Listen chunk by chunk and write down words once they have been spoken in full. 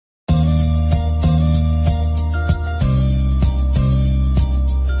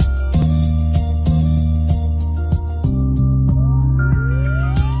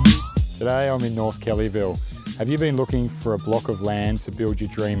Today I'm in North Kellyville. Have you been looking for a block of land to build your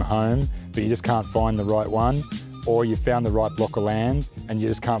dream home, but you just can't find the right one? Or you found the right block of land and you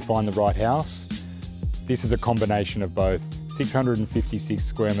just can't find the right house? This is a combination of both. 656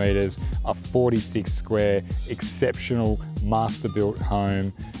 square metres, a 46 square, exceptional master-built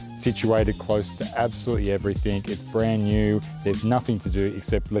home, situated close to absolutely everything. It's brand new, there's nothing to do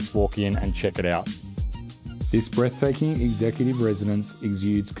except let's walk in and check it out. This breathtaking executive residence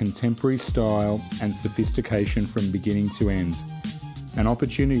exudes contemporary style and sophistication from beginning to end. An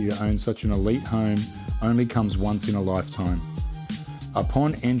opportunity to own such an elite home only comes once in a lifetime.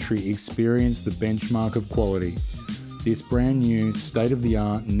 Upon entry, experience the benchmark of quality. This brand new,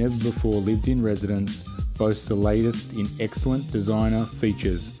 state-of-the-art, never-before-lived-in residence boasts the latest in excellent designer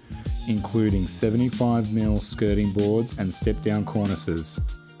features, including 75mm skirting boards and step-down cornices.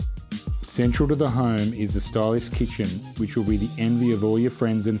 Central to the home is the stylish kitchen, which will be the envy of all your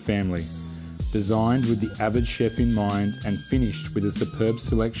friends and family. Designed with the avid chef in mind and finished with a superb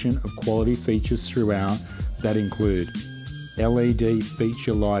selection of quality features throughout that include LED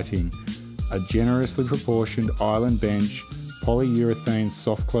feature lighting, a generously proportioned island bench, polyurethane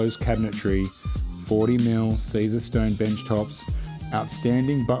soft close cabinetry, 40mm Caesar stone bench tops,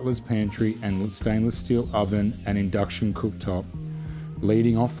 outstanding butler's pantry and stainless steel oven and induction cooktop.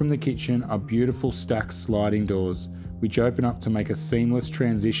 Leading off from the kitchen are beautiful stacked sliding doors, which open up to make a seamless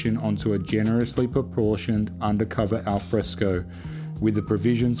transition onto a generously proportioned undercover alfresco with the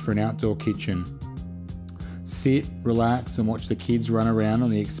provisions for an outdoor kitchen. Sit, relax and watch the kids run around on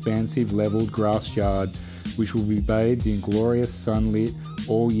the expansive levelled grass yard, which will be bathed in glorious sunlit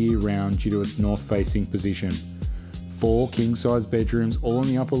all year round due to its north-facing position. 4 king-size bedrooms all on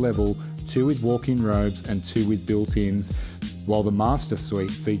the upper level, 2 with walk-in robes and 2 with built-ins, while the master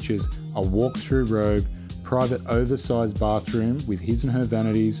suite features a walk-through robe, private oversized bathroom with his and her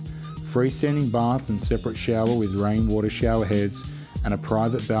vanities, freestanding bath and separate shower with rainwater shower heads, and a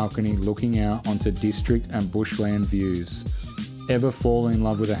private balcony looking out onto district and bushland views. Ever fall in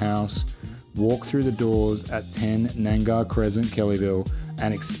love with a house? Walk through the doors at 10 Nangar Crescent, Kellyville,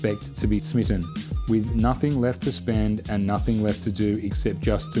 and expect to be smitten, with nothing left to spend and nothing left to do except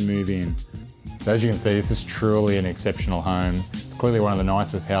just to move in. So as you can see, this is truly an exceptional home. It's clearly one of the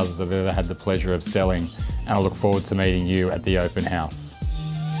nicest houses I've ever had the pleasure of selling, and I look forward to meeting you at the open house.